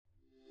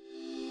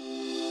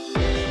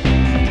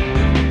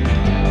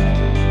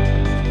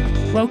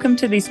Welcome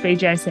to this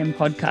BJSM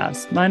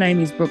podcast. My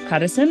name is Brooke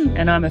Patterson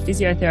and I'm a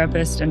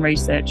physiotherapist and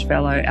research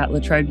fellow at La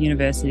Trobe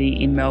University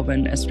in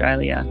Melbourne,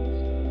 Australia.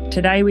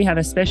 Today we have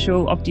a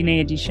special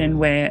OptiKnee edition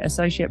where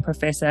Associate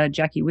Professor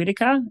Jackie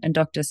Whittaker and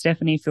Dr.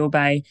 Stephanie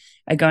Filbay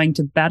are going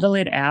to battle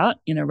it out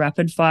in a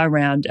rapid-fire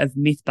round of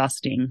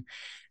myth-busting.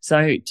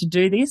 So to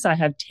do this, I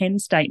have 10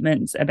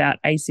 statements about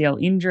ACL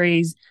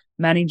injuries,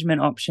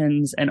 management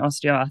options and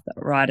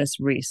osteoarthritis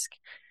risk.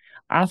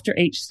 After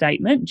each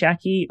statement,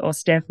 Jackie or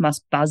Steph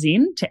must buzz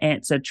in to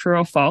answer true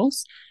or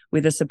false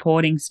with a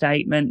supporting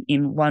statement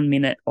in 1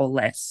 minute or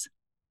less.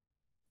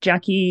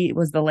 Jackie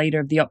was the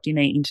leader of the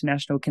OptiKnee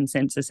International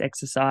Consensus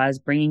exercise,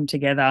 bringing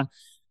together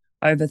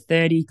over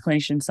 30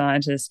 clinician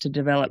scientists to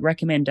develop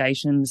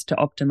recommendations to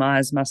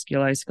optimise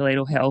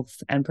musculoskeletal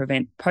health and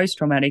prevent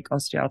post-traumatic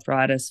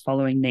osteoarthritis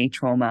following knee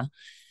trauma.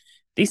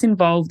 This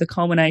involved the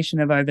culmination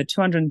of over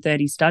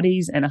 230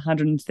 studies and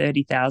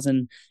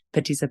 130,000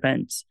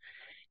 participants.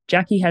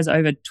 Jackie has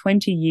over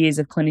 20 years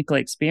of clinical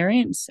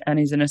experience and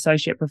is an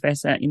associate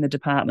professor in the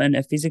Department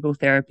of Physical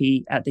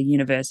Therapy at the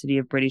University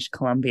of British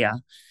Columbia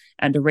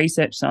and a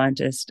research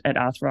scientist at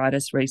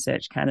Arthritis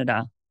Research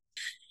Canada.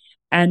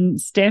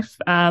 And Steph,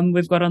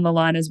 we've got on the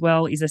line as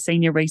well, is a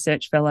senior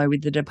research fellow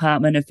with the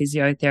Department of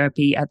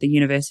Physiotherapy at the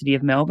University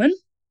of Melbourne.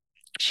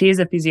 She is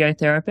a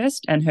physiotherapist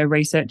and her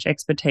research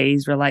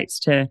expertise relates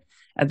to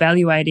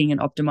evaluating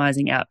and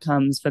optimising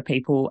outcomes for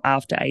people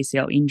after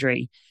ACL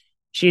injury.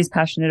 She is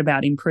passionate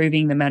about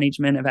improving the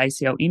management of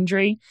ACL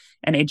injury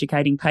and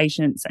educating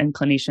patients and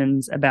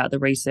clinicians about the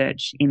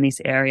research in this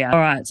area. All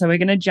right, so we're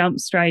going to jump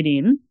straight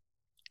in.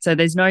 So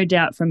there's no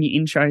doubt from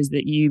your intros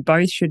that you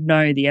both should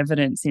know the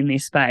evidence in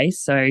this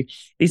space. So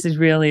this is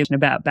really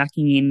about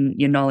backing in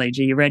your knowledge.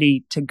 Are you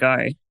ready to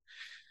go?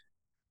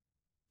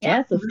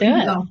 Yes, let's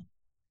do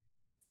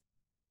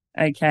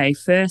it. Okay,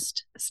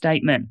 first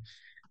statement.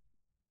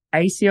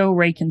 ACL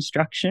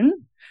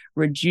reconstruction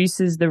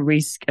reduces the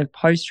risk of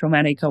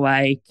post-traumatic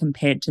OA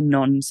compared to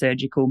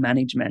non-surgical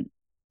management.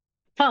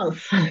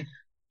 False.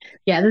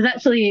 Yeah, there's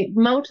actually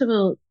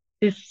multiple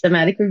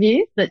systematic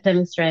reviews that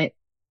demonstrate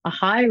a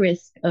high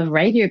risk of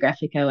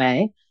radiographic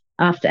OA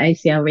after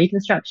ACL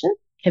reconstruction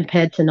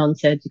compared to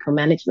non-surgical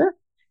management.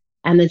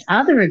 And there's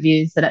other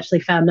reviews that actually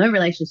found no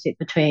relationship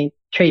between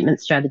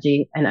treatment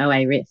strategy and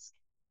OA risk.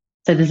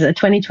 So there's a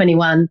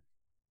 2021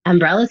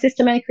 umbrella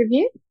systematic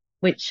review,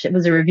 which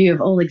was a review of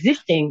all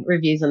existing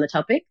reviews on the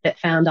topic that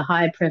found a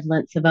high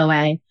prevalence of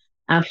OA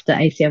after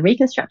ACL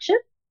reconstruction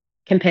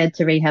compared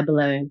to rehab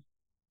alone.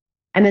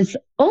 And there's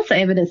also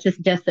evidence to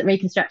suggest that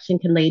reconstruction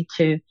can lead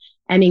to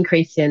an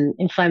increase in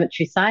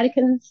inflammatory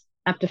cytokines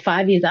up to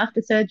 5 years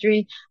after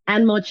surgery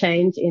and more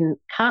change in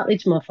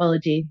cartilage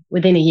morphology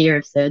within a year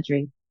of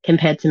surgery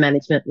compared to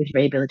management with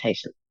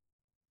rehabilitation.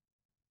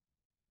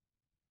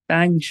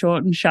 Bang,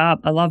 short and sharp.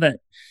 I love it.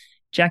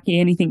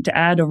 Jackie, anything to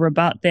add or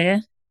rebut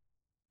there?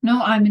 No,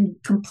 I'm in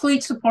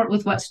complete support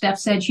with what Steph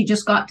said. She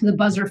just got to the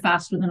buzzer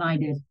faster than I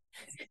did.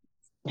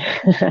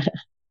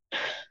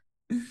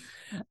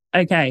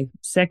 Okay,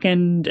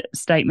 second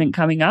statement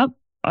coming up.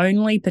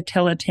 Only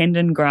patellar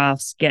tendon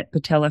grafts get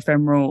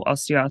patellofemoral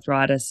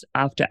osteoarthritis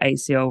after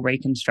ACL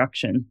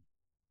reconstruction.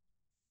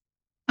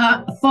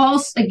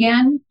 False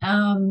again.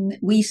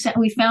 We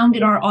found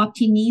in our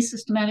OptiKnee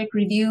systematic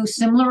review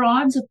similar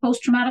odds of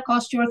post-traumatic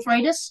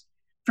osteoarthritis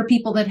for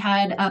people that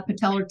had a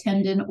patellar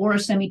tendon or a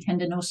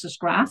semitendinosus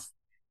graft,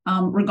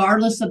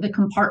 regardless of the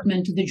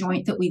compartment of the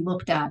joint that we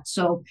looked at.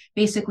 So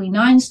basically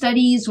 9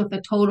 studies with a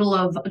total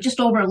of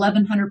just over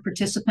 1,100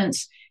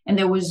 participants, and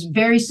there was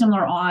very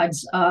similar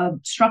odds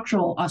of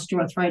structural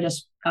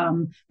osteoarthritis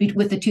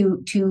with the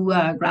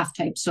two graft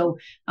types. So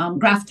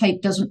graft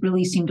type doesn't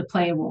really seem to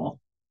play a role.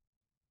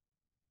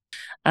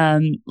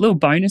 Little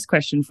bonus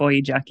question for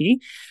you, Jackie.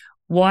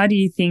 Why do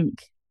you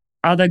think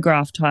other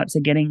graft types are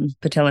getting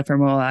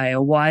patellofemoral OA,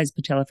 or why is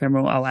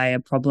patellofemoral OA a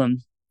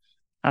problem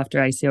after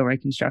ACL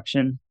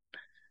reconstruction?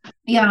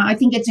 Yeah, I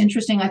think it's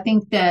interesting. I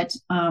think that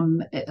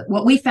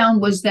what we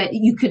found was that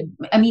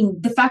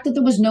the fact that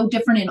there was no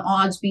difference in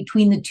odds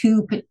between the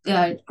two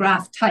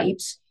graft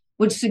types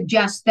would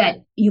suggest that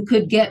you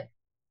could get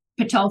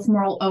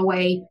patellofemoral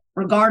OA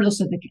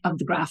regardless of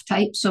the graft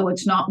type. So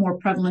it's not more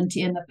prevalent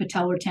in the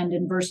patellar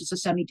tendon versus a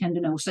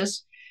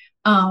semitendinosus.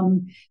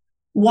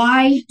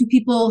 Why do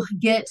people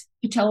get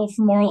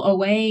patellofemoral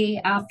OA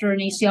after an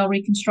ACL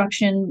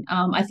reconstruction?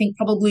 I think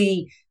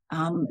probably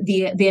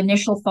the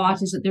initial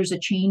thought is that there's a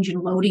change in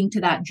loading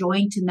to that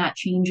joint, and that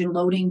change in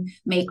loading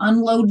may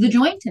unload the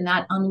joint, and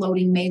that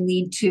unloading may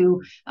lead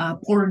to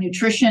poorer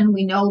nutrition.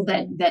 We know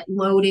that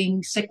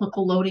loading,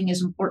 cyclical loading,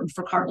 is important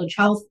for cartilage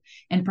health,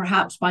 and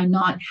perhaps by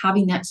not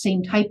having that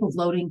same type of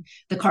loading,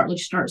 the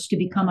cartilage starts to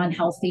become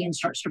unhealthy and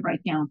starts to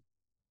break down.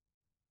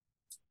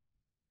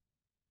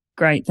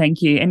 Great,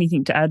 thank you.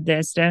 Anything to add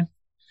there, Steph?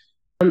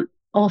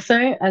 Also,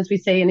 as we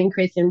see an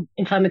increase in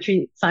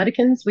inflammatory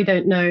cytokines, we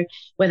don't know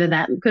whether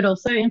that could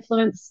also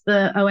influence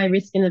the OA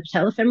risk in the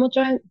patellofemoral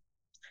joint.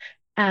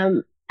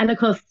 And And of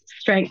course,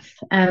 strength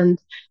and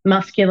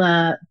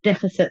muscular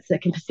deficits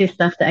that can persist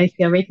after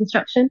ACL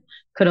reconstruction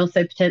could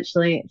also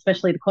potentially,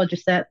 especially the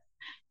quadriceps,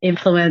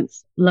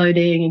 influence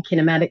loading and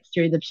kinematics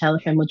through the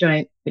patellofemoral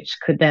joint, which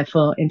could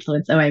therefore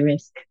influence OA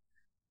risk.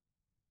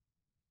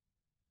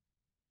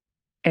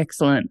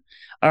 Excellent.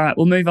 All right,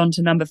 we'll move on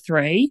to number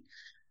 3.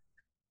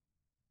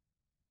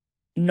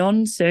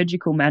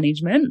 Non-surgical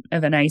management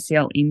of an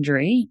ACL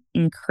injury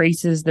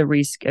increases the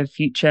risk of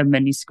future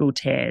meniscal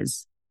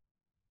tears.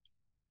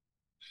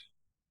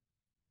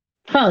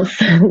 False.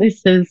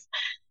 This is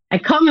a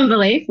common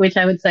belief, which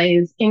I would say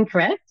is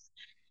incorrect,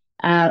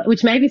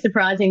 which may be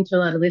surprising to a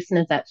lot of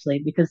listeners,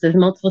 actually, because there's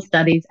multiple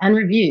studies and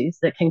reviews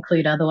that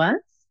conclude otherwise.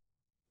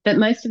 But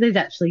most of these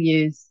actually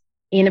use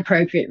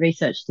inappropriate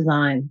research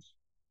designs.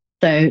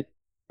 So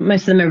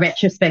most of them are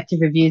retrospective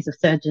reviews of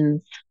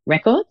surgeons'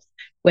 records,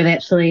 where they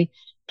actually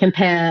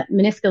compare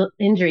meniscal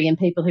injury in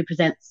people who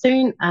present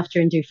soon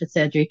after injury for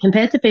surgery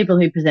compared to people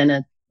who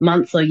presented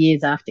months or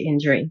years after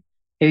injury,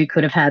 who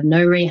could have had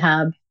no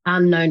rehab,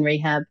 unknown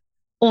rehab,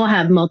 or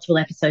have multiple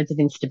episodes of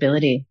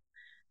instability.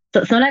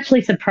 So it's not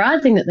actually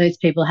surprising that those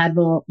people had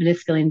more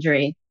meniscal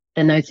injury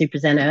than those who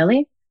present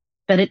early,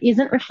 but it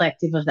isn't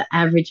reflective of the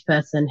average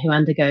person who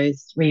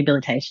undergoes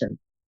rehabilitation.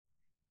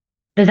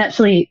 There's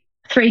actually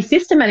 3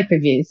 systematic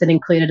reviews that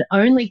included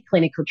only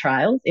clinical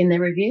trials in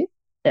their review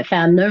that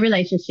found no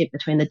relationship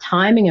between the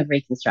timing of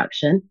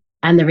reconstruction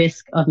and the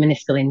risk of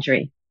meniscal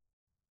injury.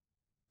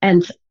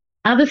 And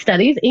other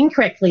studies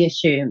incorrectly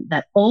assume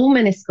that all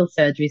meniscal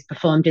surgeries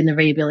performed in the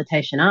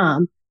rehabilitation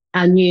arm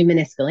are new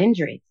meniscal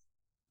injuries,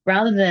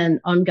 rather than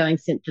ongoing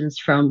symptoms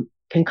from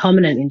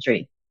concomitant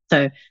injury,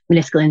 so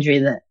meniscal injury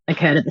that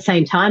occurred at the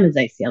same time as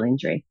ACL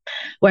injury,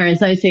 whereas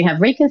those who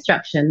have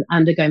reconstruction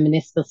undergo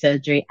meniscal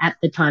surgery at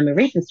the time of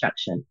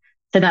reconstruction.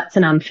 So that's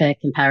an unfair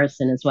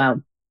comparison as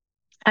well.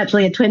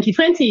 Actually, a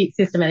 2020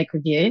 systematic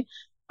review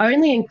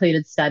only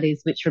included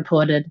studies which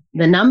reported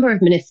the number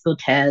of meniscal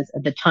tears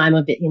at the time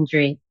of the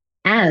injury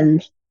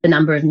and the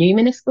number of new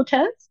meniscal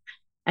tears,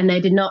 and they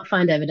did not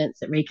find evidence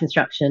that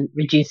reconstruction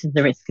reduces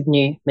the risk of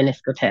new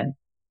meniscal tears.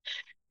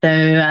 So,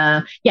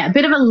 a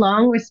bit of a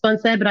long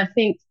response there, but I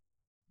think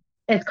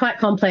it's quite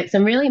complex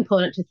and really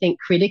important to think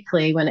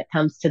critically when it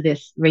comes to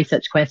this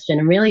research question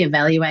and really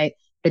evaluate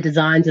the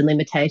designs and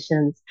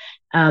limitations,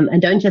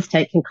 and don't just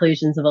take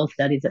conclusions of all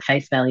studies at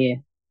face value.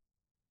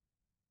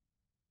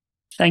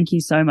 Thank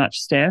you so much,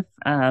 Steph.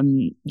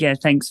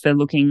 Thanks for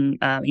looking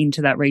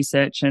into that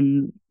research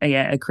and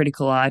a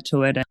critical eye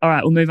to it. All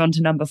right, we'll move on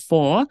to number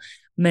 4.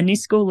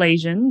 Meniscal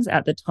lesions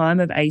at the time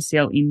of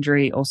ACL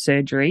injury or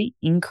surgery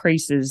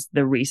increases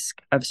the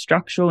risk of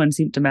structural and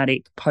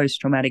symptomatic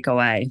post-traumatic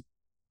OA.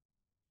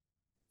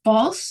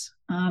 False.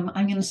 I'm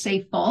going to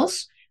say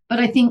false, but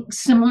I think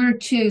similar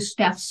to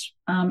Steph's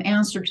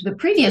answer to the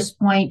previous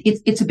point,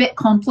 it's a bit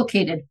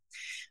complicated.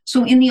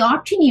 So in the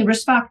OPTINE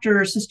risk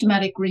factor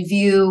systematic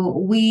review,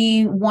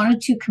 we wanted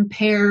to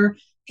compare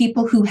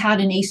people who had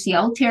an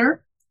ACL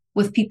tear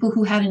with people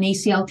who had an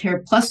ACL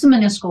tear plus a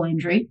meniscal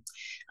injury.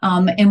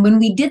 And when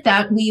we did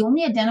that, we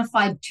only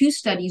identified 2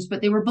 studies,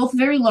 but they were both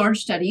very large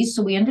studies.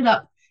 So we ended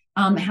up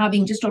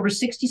having just over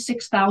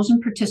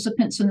 66,000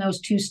 participants in those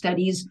 2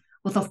 studies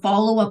with a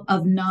follow-up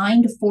of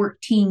 9 to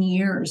 14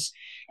 years.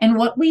 And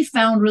what we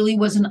found really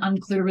was an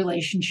unclear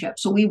relationship.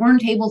 So we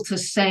weren't able to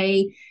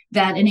say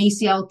that an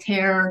ACL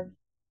tear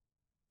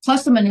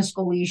plus a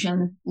meniscal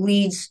lesion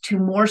leads to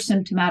more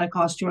symptomatic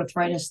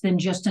osteoarthritis than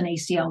just an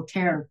ACL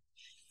tear.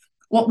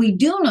 What we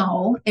do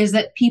know is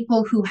that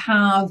people who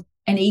have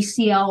an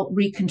ACL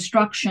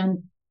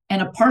reconstruction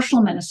and a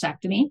partial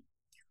meniscectomy,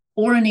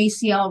 or an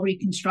ACL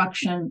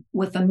reconstruction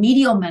with a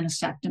medial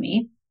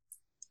meniscectomy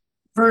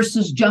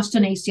versus just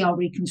an ACL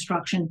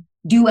reconstruction,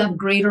 do have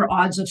greater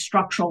odds of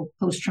structural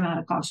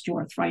post-traumatic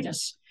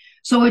osteoarthritis.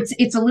 So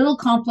it's a little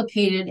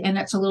complicated and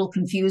it's a little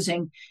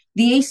confusing.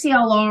 The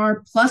ACLR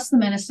plus the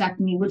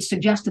meniscectomy would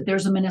suggest that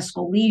there's a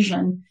meniscal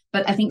lesion,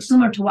 but I think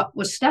similar to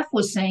what Steph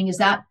was saying is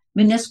that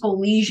meniscal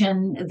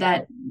lesion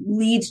that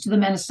leads to the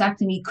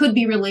meniscectomy could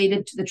be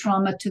related to the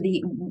trauma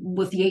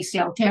with the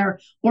ACL tear,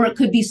 or it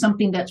could be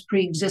something that's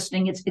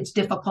pre-existing. It's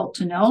difficult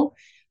to know.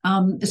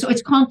 So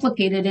it's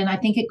complicated, and I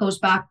think it goes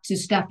back to,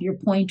 Steph, your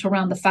point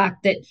around the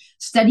fact that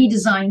study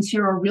designs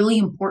here are really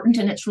important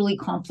and it's really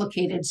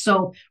complicated.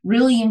 So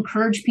really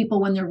encourage people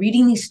when they're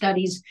reading these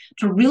studies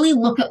to really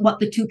look at what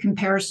the 2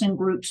 comparison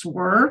groups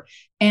were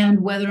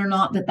and whether or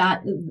not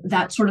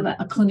that's sort of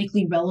a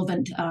clinically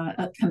relevant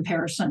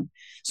comparison.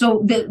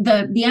 So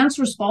the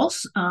answer is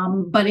false,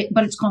 but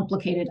it's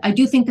complicated. I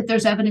do think that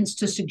there's evidence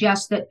to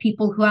suggest that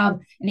people who have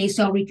an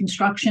ACL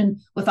reconstruction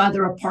with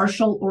either a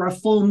partial or a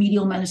full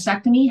medial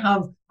meniscectomy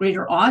have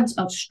greater odds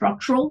of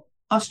structural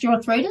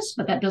osteoarthritis,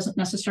 but that doesn't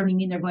necessarily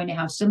mean they're going to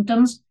have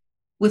symptoms.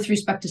 With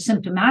respect to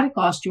symptomatic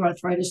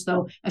osteoarthritis,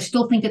 though, I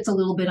still think it's a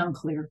little bit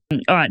unclear.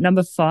 All right,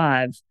 number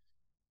 5.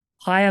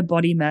 Higher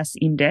body mass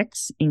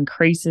index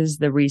increases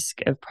the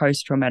risk of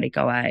post-traumatic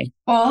OA.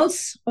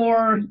 False,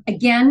 or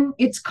again,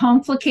 it's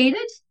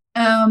complicated.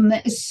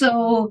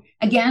 So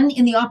again,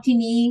 in the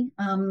OPTI-knee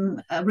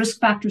risk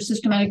factor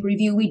systematic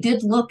review, we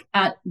did look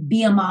at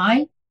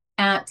BMI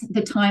at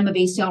the time of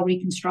ACL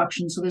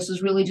reconstruction. So this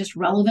is really just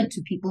relevant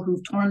to people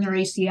who've torn their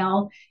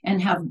ACL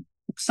and have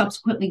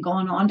subsequently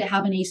gone on to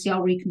have an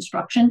ACL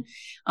reconstruction.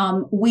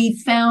 We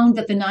found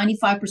that the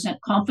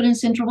 95%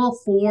 confidence interval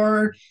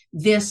for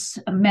this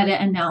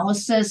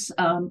meta-analysis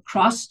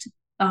crossed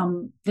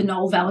the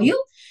null value.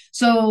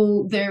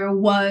 So there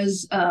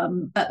was,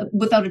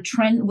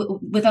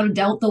 without a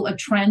doubt, though, a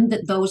trend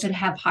that those that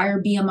have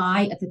higher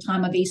BMI at the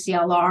time of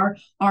ACLR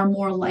are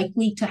more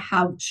likely to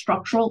have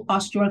structural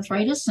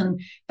osteoarthritis.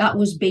 And that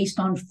was based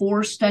on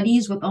 4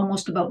 studies with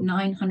almost about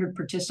 900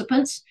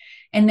 participants.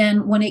 And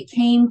then when it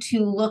came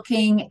to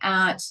looking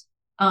at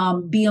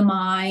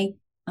BMI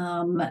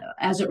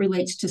as it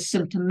relates to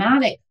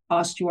symptomatic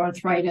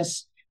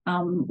osteoarthritis,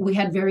 we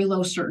had very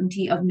low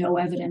certainty of no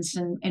evidence.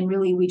 And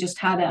really, we just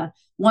had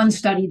one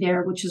study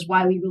there, which is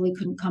why we really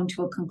couldn't come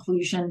to a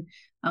conclusion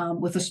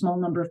with a small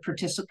number of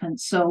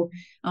participants. So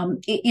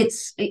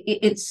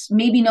it's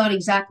maybe not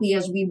exactly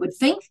as we would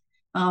think.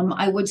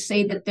 I would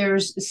say that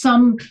there's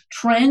some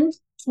trend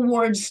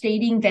towards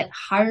stating that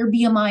higher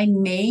BMI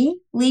may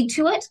lead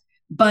to it.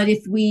 But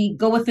if we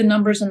go with the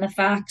numbers and the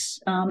facts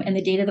and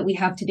the data that we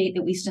have to date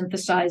that we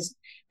synthesized,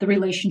 the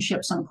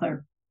relationship's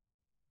unclear.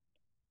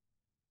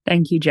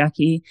 Thank you,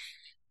 Jackie.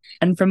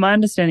 And from my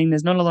understanding,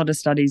 there's not a lot of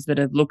studies that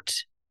have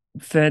looked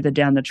further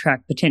down the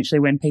track, potentially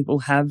when people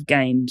have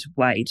gained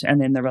weight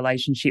and then the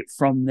relationship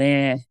from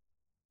there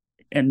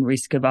and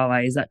risk of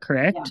OA. Is that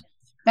correct? Yeah.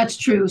 That's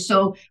true.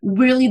 So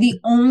really the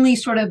only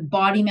sort of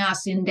body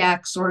mass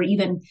index or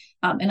even,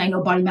 and I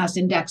know body mass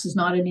index is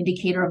not an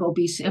indicator of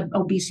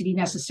obesity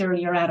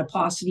necessarily or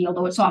adiposity,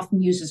 although it's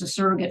often used as a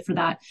surrogate for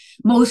that.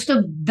 Most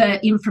of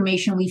the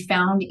information we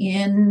found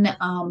in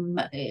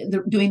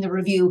doing the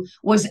review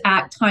was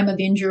at time of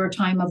injury or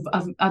time of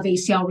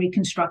ACL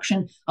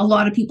reconstruction. A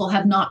lot of people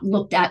have not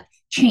looked at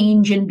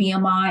change in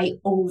BMI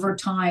over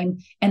time,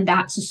 and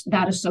that's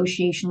that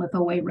association with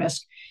OA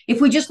risk.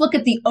 If we just look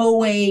at the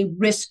OA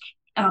risk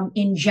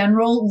in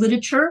general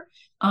literature,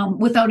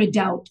 without a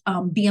doubt,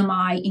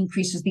 BMI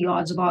increases the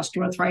odds of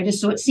osteoarthritis.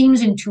 So it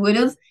seems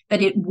intuitive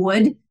that it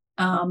would,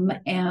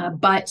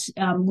 but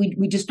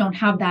we just don't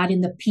have that in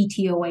the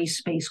PTOA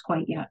space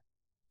quite yet.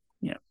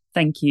 Yeah,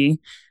 thank you.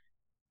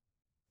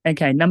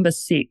 Okay, number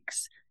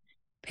 6.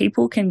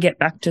 People can get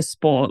back to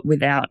sport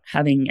without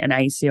having an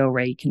ACL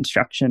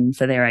reconstruction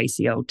for their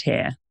ACL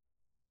tear.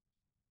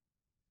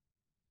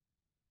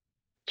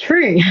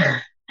 True.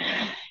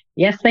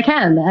 Yes, they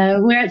can.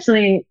 We're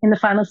actually in the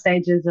final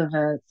stages of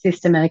a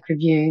systematic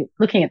review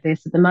looking at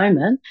this at the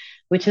moment,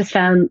 which has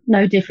found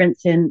no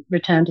difference in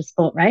return to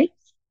sport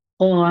rates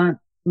or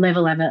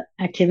level of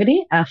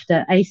activity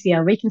after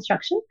ACL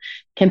reconstruction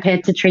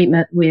compared to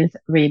treatment with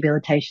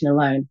rehabilitation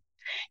alone.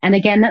 And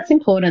again, that's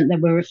important that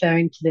we're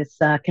referring to this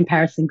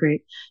comparison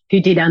group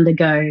who did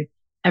undergo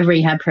a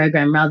rehab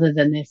program rather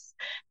than this,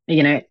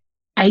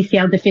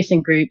 ACL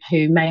deficient group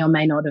who may or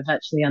may not have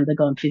actually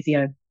undergone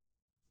physio.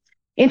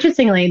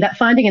 Interestingly, that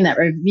finding in that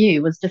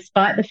review was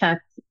despite the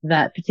fact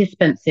that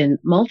participants in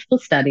multiple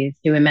studies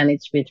who were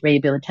managed with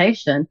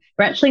rehabilitation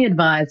were actually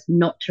advised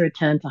not to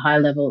return to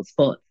high-level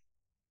sports.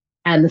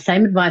 And the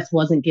same advice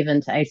wasn't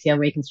given to ACL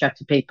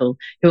reconstructed people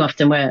who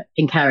often were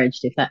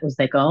encouraged if that was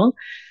their goal.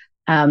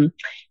 And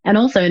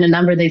also in a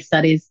number of these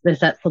studies, there's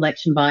that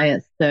selection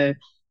bias. So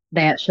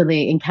they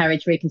actually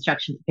encouraged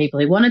reconstruction for people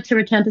who wanted to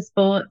return to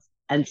sports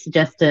and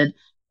suggested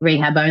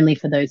rehab only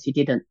for those who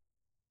didn't.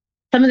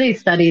 Some of these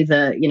studies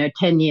are,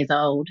 10 years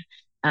old.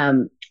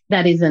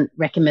 That isn't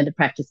recommended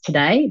practice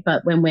today,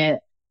 but when we're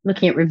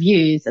looking at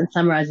reviews and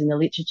summarizing the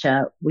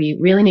literature, we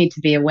really need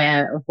to be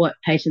aware of what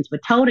patients were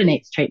told in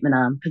each treatment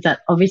arm, because that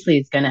obviously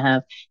is going to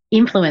have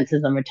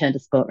influences on return to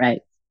sport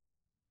rates.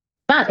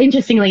 But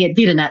interestingly, it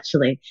didn't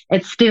actually.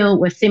 It still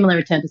was similar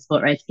return to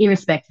sport rates,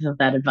 irrespective of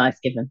that advice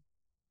given.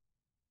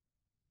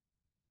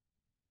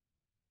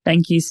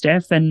 Thank you,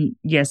 Steph. And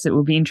yes, it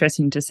will be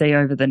interesting to see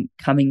over the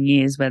coming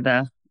years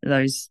whether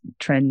those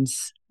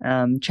trends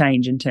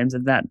change in terms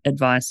of that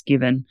advice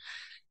given.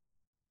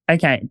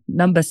 Okay,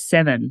 number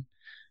 7.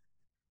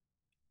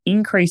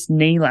 Increased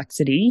knee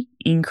laxity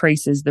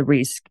increases the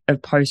risk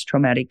of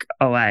post-traumatic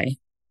OA.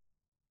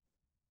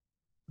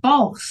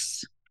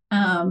 False.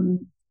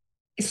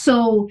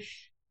 So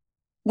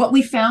what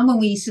we found when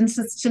we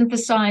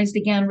synthesized,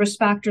 again, risk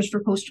factors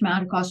for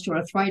post-traumatic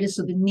osteoarthritis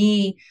of the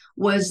knee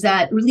was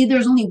that really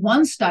there's only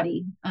one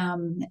study,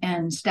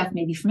 and Steph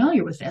may be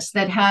familiar with this,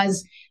 that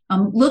has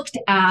looked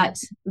at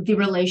the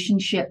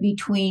relationship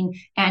between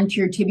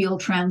anterior tibial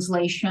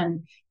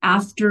translation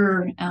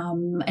after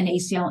an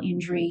ACL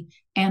injury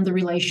and the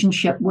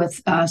relationship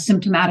with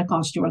symptomatic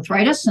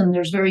osteoarthritis. And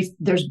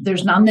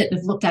there's none that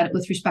have looked at it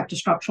with respect to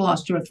structural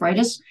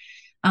osteoarthritis.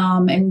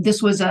 And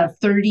this was a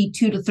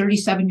 32 to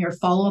 37 year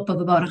follow-up of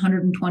about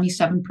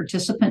 127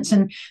 participants.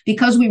 And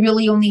because we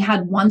really only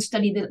had one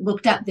study that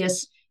looked at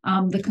this,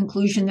 the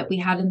conclusion that we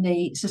had in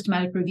the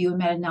systematic review and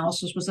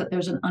meta-analysis was that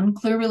there's an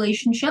unclear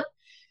relationship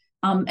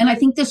And I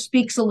think this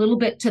speaks a little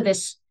bit to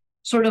this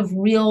sort of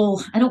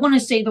real, I don't want to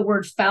say the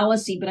word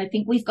fallacy, but I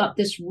think we've got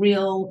this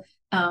real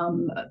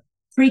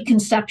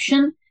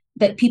preconception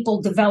that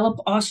people develop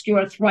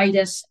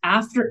osteoarthritis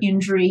after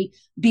injury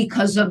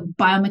because of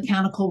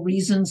biomechanical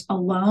reasons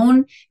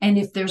alone. And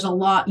if there's a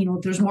lot,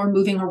 if there's more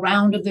moving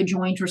around of the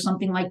joint or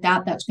something like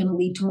that, that's going to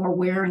lead to more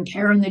wear and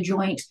tear in the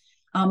joint.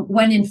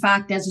 When in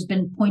fact, as has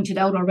been pointed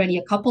out already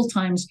a couple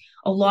times,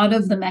 a lot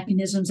of the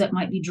mechanisms that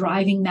might be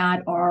driving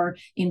that are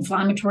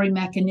inflammatory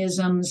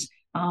mechanisms,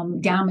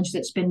 damage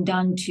that's been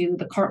done to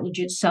the cartilage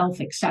itself,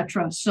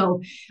 etc.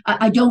 So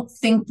I don't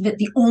think that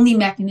the only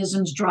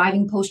mechanisms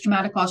driving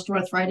post-traumatic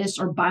osteoarthritis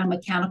are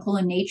biomechanical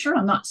in nature.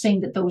 I'm not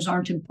saying that those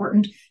aren't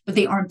important, but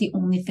they aren't the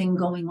only thing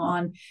going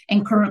on.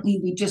 And currently,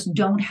 we just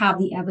don't have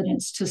the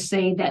evidence to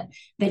say that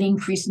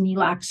increased knee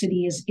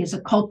laxity is a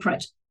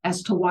culprit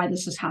as to why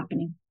this is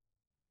happening.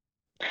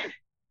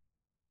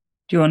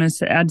 Do you want us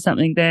to add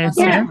something there, Yeah.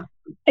 Steph?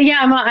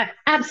 Yeah, I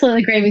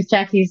absolutely agree with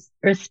Jackie's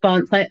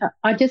response.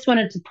 I just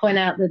wanted to point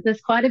out that there's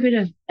quite a bit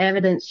of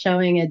evidence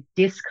showing a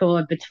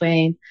discord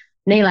between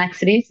knee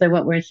laxity, so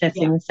what we're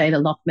assessing with, say, the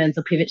Lockmans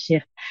or pivot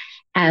shift,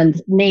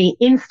 and knee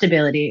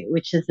instability,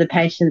 which is the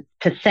patient's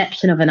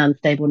perception of an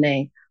unstable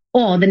knee,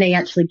 or the knee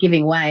actually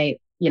giving way,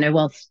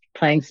 whilst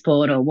playing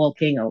sport or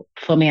walking or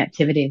performing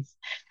activities.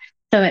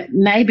 So it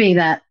may be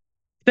that,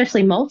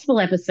 especially multiple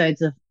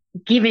episodes of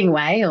giving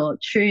way or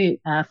true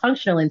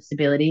functional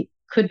instability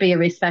could be a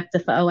risk factor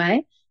for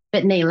OA,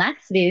 but knee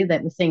laxity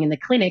that we're seeing in the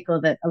clinic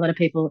or that a lot of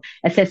people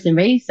assess in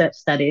research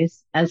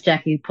studies, as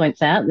Jackie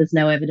points out, there's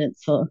no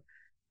evidence for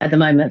at the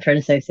moment for an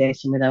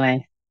association with OA.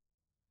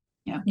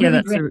 Yeah,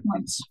 that's great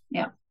points.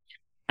 Yeah.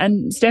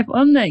 And Steph,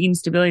 on the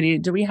instability,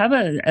 do we have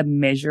a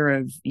measure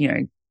of,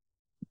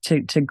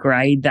 to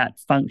grade that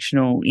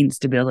functional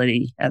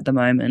instability at the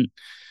moment?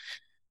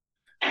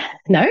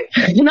 No,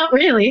 not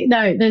really.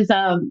 No,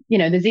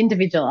 there's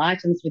individual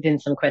items within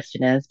some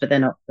questionnaires, but they're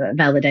not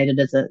validated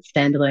as a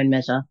standalone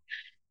measure.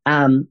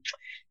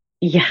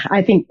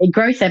 I think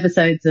gross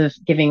episodes of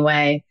giving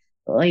way,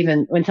 or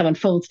even when someone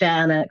falls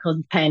down and it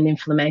causes pain and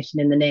inflammation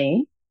in the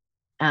knee,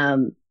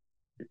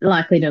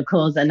 likely to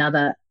cause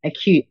another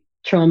acute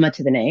trauma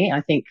to the knee.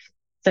 I think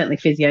certainly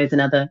physios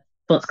and other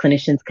sports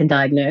clinicians can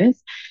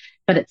diagnose.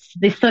 But it's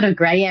this sort of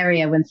grey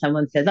area when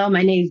someone says, oh,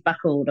 my knee's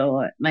buckled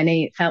or my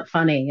knee felt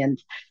funny.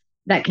 And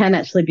that can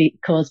actually be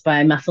caused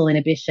by muscle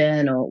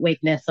inhibition or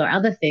weakness or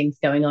other things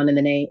going on in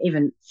the knee,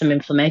 even some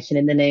inflammation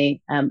in the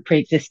knee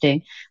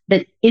pre-existing.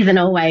 That isn't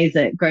always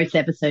a gross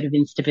episode of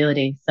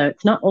instability. So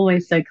it's not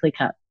always so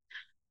clear-cut.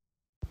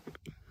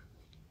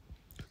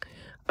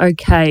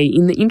 Okay,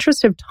 in the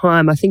interest of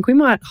time, I think we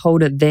might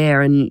hold it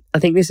there. And I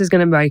think this is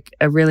going to make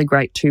a really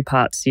great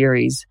two-part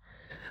series.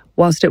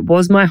 Whilst it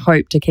was my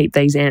hope to keep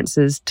these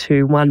answers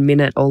to 1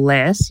 minute or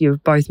less,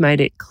 you've both made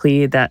it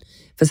clear that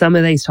for some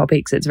of these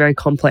topics, it's very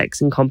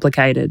complex and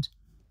complicated.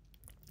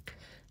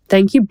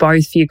 Thank you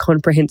both for your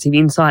comprehensive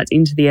insights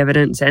into the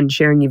evidence and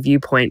sharing your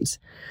viewpoints.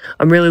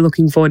 I'm really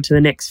looking forward to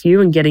the next few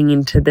and getting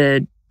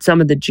into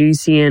some of the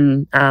juicy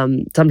and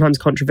sometimes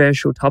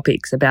controversial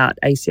topics about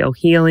ACL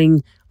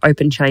healing,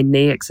 open chain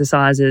knee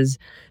exercises.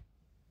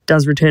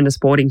 Does return to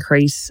sport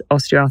increase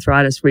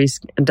osteoarthritis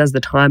risk, and does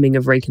the timing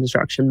of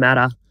reconstruction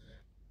matter?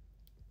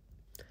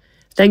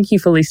 Thank you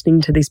for listening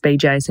to this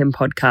BJSM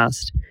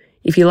podcast.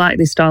 If you like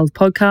this style of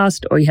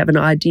podcast or you have an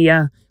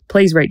idea,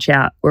 please reach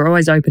out. We're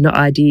always open to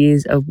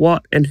ideas of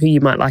what and who you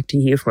might like to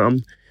hear from.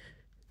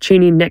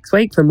 Tune in next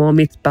week for more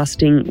myth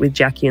busting with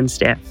Jackie and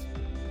Steph.